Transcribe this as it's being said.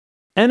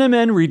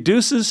NMN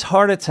reduces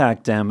heart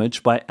attack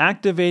damage by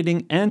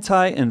activating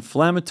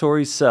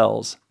anti-inflammatory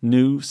cells,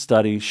 new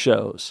study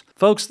shows.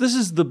 Folks, this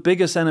is the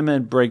biggest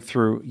NMN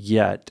breakthrough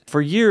yet.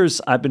 For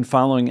years, I've been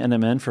following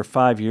NMN for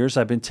 5 years.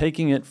 I've been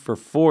taking it for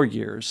 4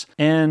 years.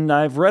 And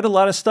I've read a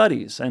lot of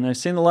studies, and I've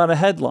seen a lot of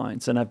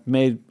headlines, and I've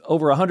made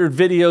over 100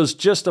 videos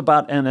just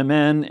about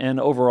NMN and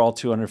overall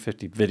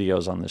 250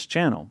 videos on this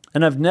channel.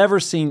 And I've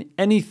never seen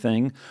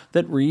anything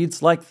that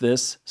reads like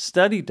this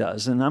study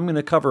does. And I'm going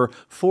to cover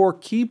 4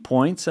 key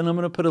points, and I'm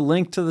going to put a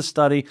link to the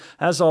study,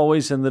 as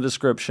always, in the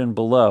description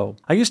below.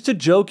 I used to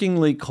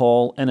jokingly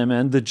call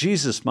NMN the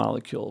Jesus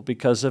molecule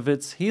because of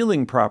its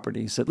healing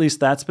properties. At least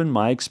that's been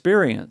my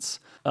experience.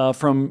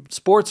 From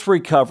sports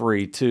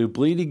recovery to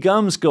bleedy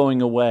gums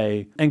going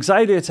away,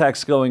 anxiety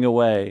attacks going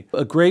away,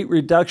 a great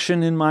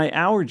reduction in my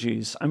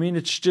allergies. I mean,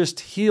 it's just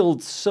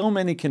healed so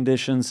many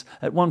conditions.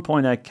 At one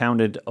point, I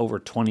counted over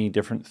 20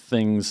 different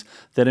things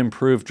that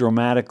improved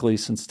dramatically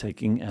since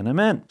taking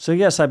NMN. So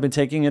yes, I've been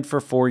taking it for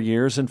 4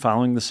 years and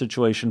following the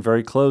situation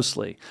very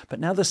closely. But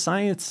now the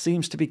science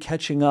seems to be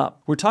catching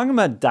up. We're talking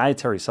about a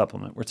dietary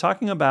supplement. We're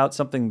talking about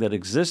something that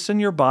exists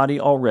in your body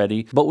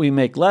already, but we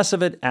make less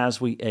of it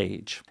as we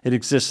age. It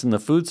exists in the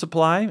food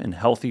supply in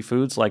healthy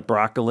foods like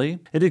broccoli.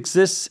 It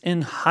exists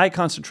in high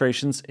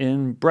concentrations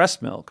in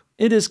breast milk.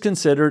 It is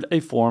considered a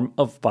form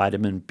of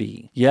vitamin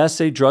B. Yes,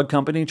 a drug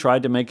company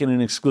tried to make it an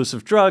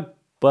exclusive drug,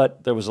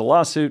 but there was a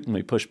lawsuit and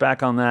we pushed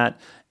back on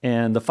that.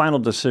 And the final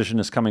decision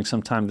is coming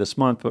sometime this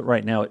month, but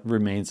right now it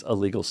remains a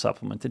legal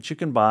supplement that you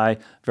can buy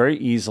very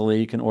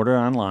easily. You can order it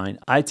online.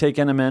 I take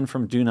NMN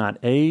from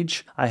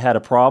DoNotAge. I had a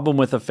problem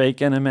with a fake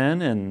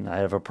NMN, and I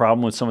have a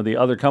problem with some of the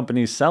other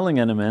companies selling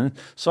NMN,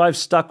 so I've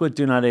stuck with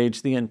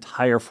DoNotAge the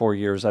entire 4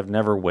 years. I've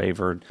never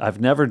wavered. I've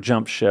never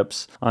jumped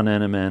ships on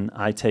NMN.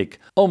 I take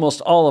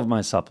almost all of my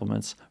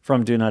supplements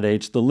from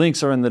DoNotAge. The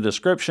links are in the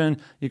description.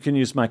 You can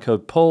use my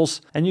code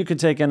PULSE, and you can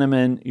take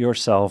NMN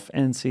yourself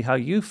and see how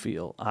you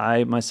feel.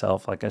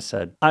 Myself, like I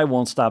said, I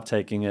won't stop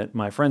taking it.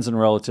 My friends and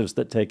relatives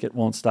that take it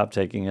won't stop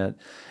taking it.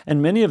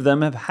 And many of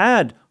them have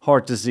had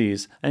heart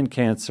disease and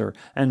cancer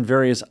and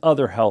various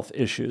other health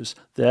issues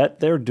that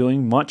they're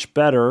doing much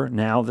better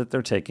now that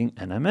they're taking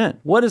NMN.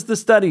 What does the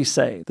study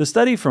say? The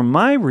study, from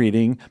my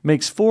reading,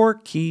 makes 4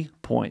 key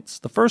points.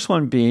 The first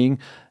one being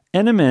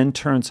NMN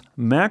turns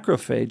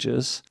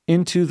macrophages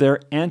into their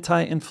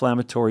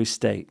anti-inflammatory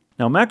state.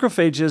 Now,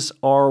 macrophages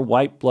are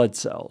white blood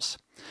cells,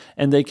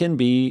 and they can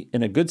be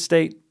in a good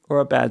state or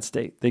a bad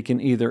state. They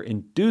can either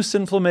induce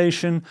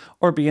inflammation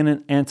or be in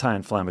an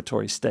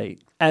anti-inflammatory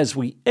state. As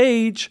we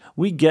age,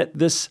 we get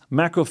this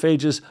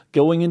macrophages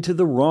going into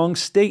the wrong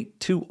state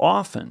too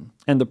often,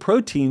 and the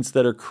proteins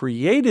that are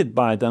created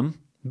by them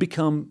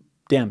become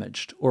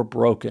damaged or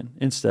broken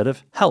instead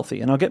of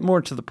healthy. And I'll get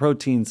more to the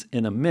proteins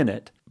in a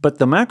minute. But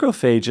the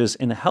macrophages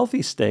in a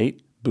healthy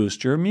state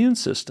boost your immune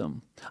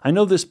system. I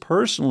know this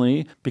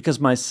personally because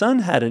my son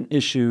had an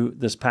issue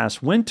this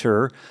past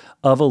winter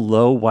of a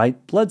low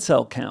white blood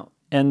cell count.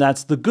 And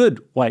that's the good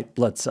white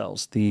blood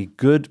cells, the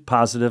good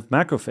positive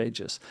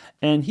macrophages.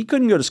 And he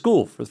couldn't go to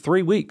school for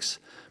 3 weeks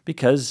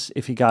because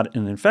if he got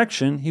an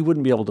infection, he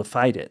wouldn't be able to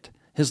fight it.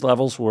 His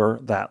levels were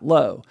that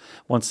low.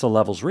 Once the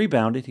levels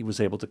rebounded, he was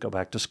able to go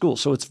back to school.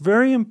 So it's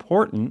very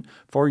important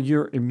for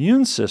your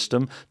immune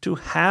system to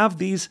have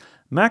these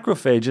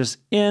macrophages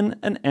in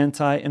an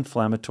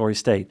anti-inflammatory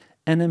state.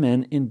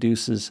 NMN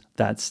induces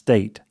that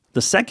state.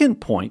 The second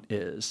point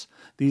is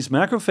these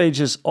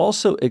macrophages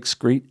also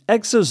excrete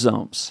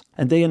exosomes,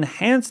 and they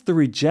enhance the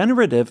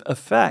regenerative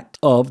effect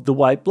of the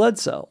white blood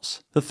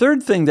cells. The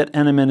third thing that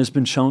NMN has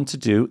been shown to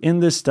do in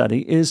this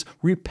study is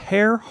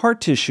repair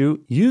heart tissue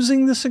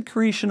using the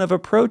secretion of a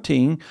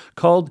protein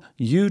called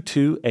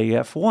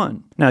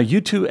U2AF1. Now,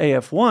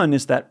 U2AF1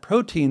 is that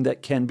protein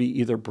that can be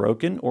either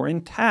broken or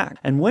intact.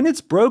 And when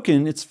it's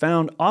broken, it's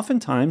found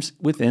oftentimes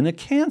within a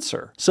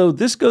cancer. So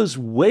this goes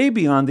way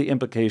beyond the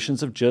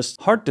implications of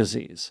just heart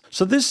disease.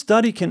 So this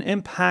study can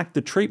impact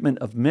the treatment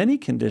of many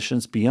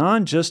conditions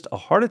beyond just a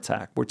heart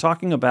attack. We're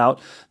talking about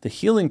the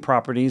healing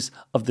properties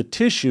of the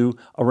tissue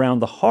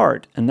around the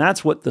heart, and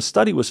that's what the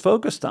study was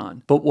focused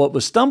on. But what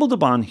was stumbled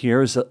upon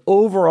here is the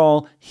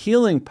overall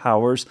healing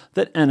powers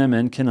that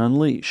NMN can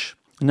unleash.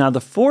 Now,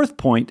 the fourth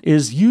point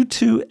is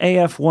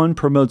U2AF1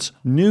 promotes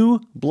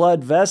new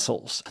blood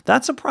vessels.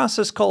 That's a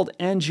process called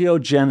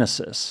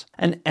angiogenesis.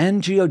 And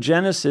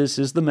angiogenesis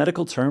is the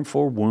medical term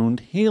for wound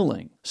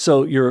healing.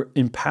 So you're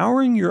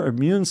empowering your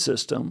immune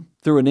system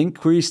through an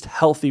increased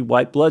healthy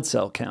white blood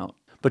cell count.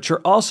 But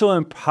you're also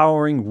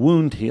empowering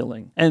wound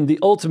healing. And the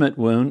ultimate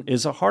wound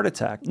is a heart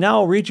attack.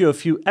 Now I'll read you a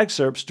few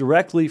excerpts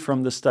directly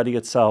from the study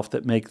itself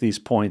that make these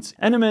points.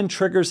 NMN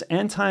triggers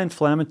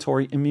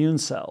anti-inflammatory immune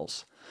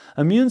cells.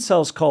 Immune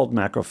cells called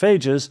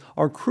macrophages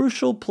are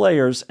crucial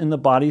players in the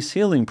body's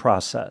healing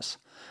process.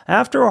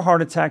 After a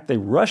heart attack, they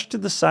rush to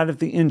the site of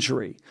the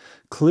injury,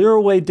 clear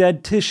away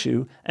dead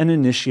tissue, and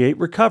initiate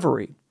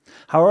recovery.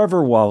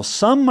 However, while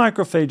some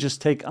macrophages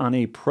take on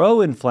a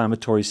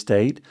pro-inflammatory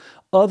state,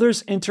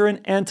 Others enter an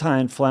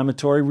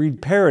anti-inflammatory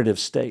reparative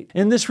state.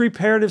 In this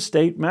reparative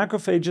state,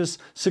 macrophages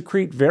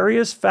secrete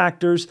various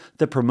factors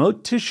that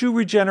promote tissue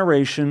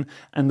regeneration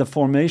and the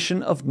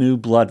formation of new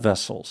blood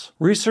vessels.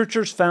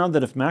 Researchers found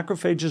that if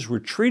macrophages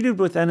were treated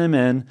with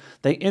NMN,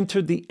 they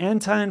entered the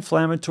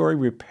anti-inflammatory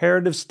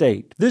reparative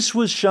state. This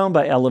was shown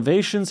by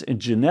elevations in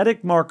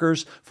genetic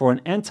markers for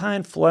an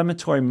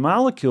anti-inflammatory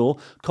molecule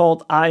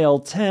called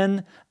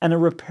IL-10 and a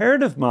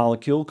reparative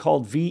molecule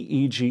called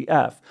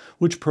VEGF,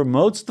 which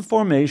promotes the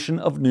formation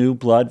of new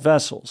blood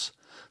vessels.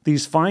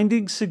 These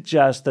findings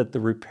suggest that the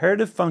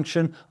reparative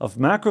function of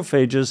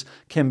macrophages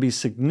can be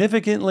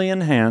significantly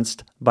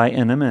enhanced by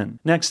NMN.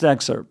 Next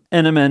excerpt.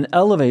 NMN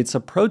elevates a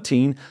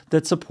protein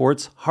that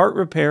supports heart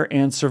repair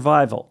and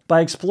survival.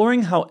 By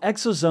exploring how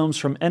exosomes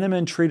from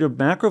NMN-treated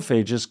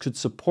macrophages could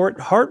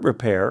support heart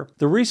repair,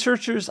 the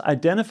researchers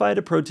identified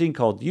a protein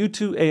called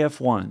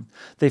U2AF1.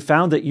 They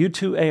found that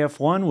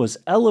U2AF1 was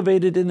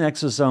elevated in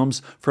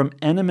exosomes from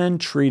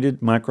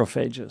NMN-treated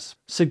macrophages,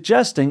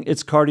 suggesting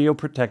its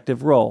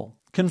cardioprotective role.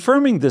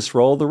 Confirming this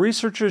role, the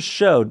researchers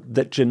showed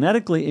that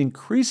genetically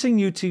increasing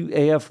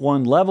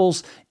U2AF1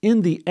 levels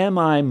in the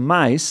MI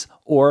mice,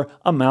 or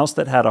a mouse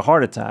that had a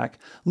heart attack,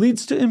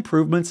 leads to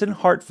improvements in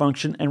heart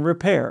function and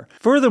repair.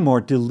 Furthermore,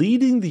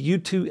 deleting the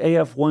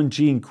U2AF1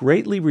 gene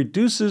greatly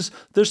reduces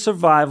the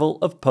survival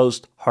of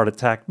post-heart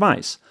attack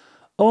mice.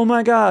 Oh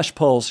my gosh,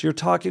 Pulse, you're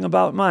talking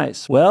about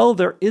mice. Well,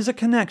 there is a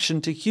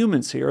connection to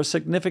humans here, a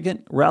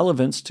significant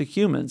relevance to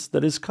humans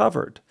that is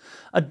covered.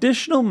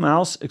 Additional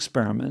mouse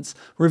experiments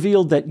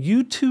revealed that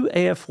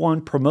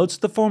U2AF1 promotes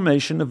the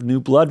formation of new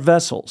blood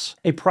vessels,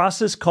 a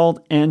process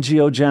called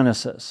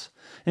angiogenesis.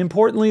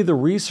 Importantly, the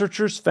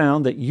researchers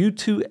found that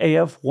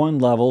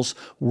U2AF1 levels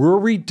were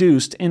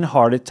reduced in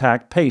heart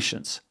attack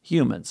patients,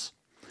 humans,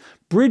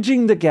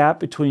 bridging the gap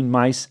between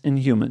mice and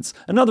humans.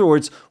 In other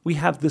words, we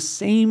have the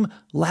same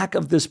lack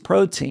of this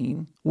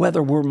protein,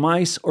 whether we're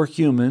mice or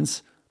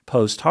humans,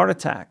 post-heart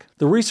attack.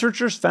 The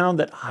researchers found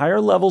that higher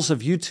levels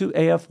of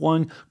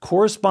U2AF1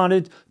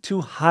 corresponded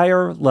to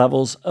higher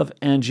levels of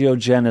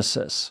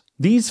angiogenesis.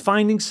 These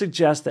findings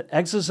suggest that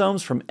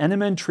exosomes from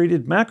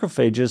NMN-treated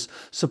macrophages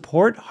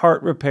support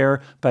heart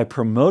repair by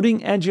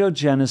promoting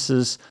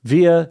angiogenesis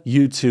via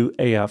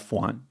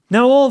U2AF1.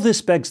 Now, all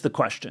this begs the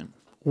question,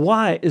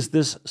 why is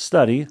this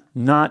study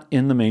not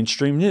in the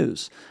mainstream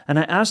news? And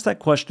I asked that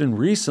question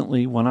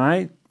recently when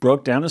I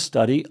broke down a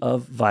study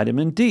of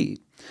vitamin D.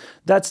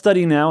 That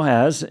study now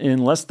has,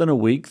 in less than a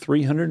week,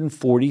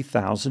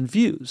 340,000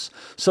 views.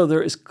 So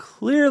there is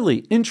clearly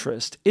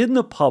interest in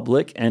the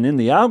public, and in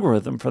the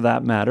algorithm for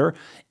that matter,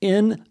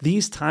 in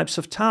these types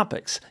of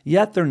topics.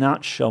 Yet they're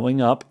not showing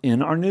up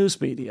in our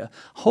news media.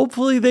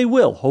 Hopefully they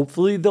will.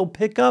 Hopefully they'll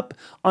pick up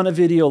on a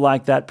video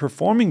like that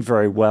performing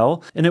very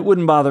well, and it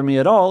wouldn't bother me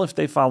at all if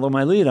they follow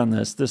my lead on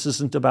this. This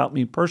isn't about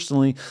me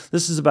personally.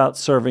 This is about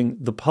serving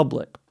the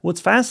public.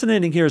 What's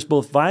fascinating here is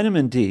both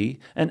vitamin D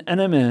and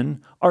NMN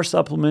are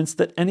supplements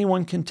that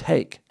anyone can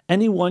take.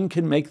 Anyone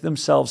can make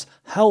themselves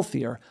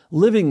healthier,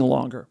 living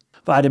longer.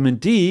 Vitamin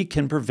D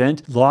can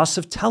prevent loss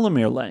of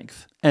telomere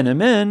length.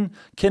 NMN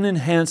can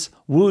enhance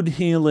wound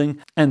healing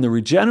and the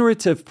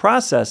regenerative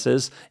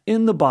processes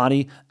in the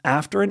body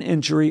after an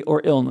injury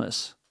or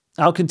illness.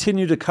 I'll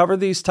continue to cover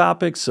these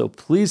topics, so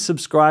please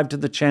subscribe to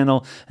the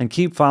channel and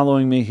keep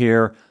following me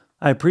here.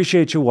 I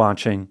appreciate you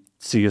watching.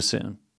 See you soon.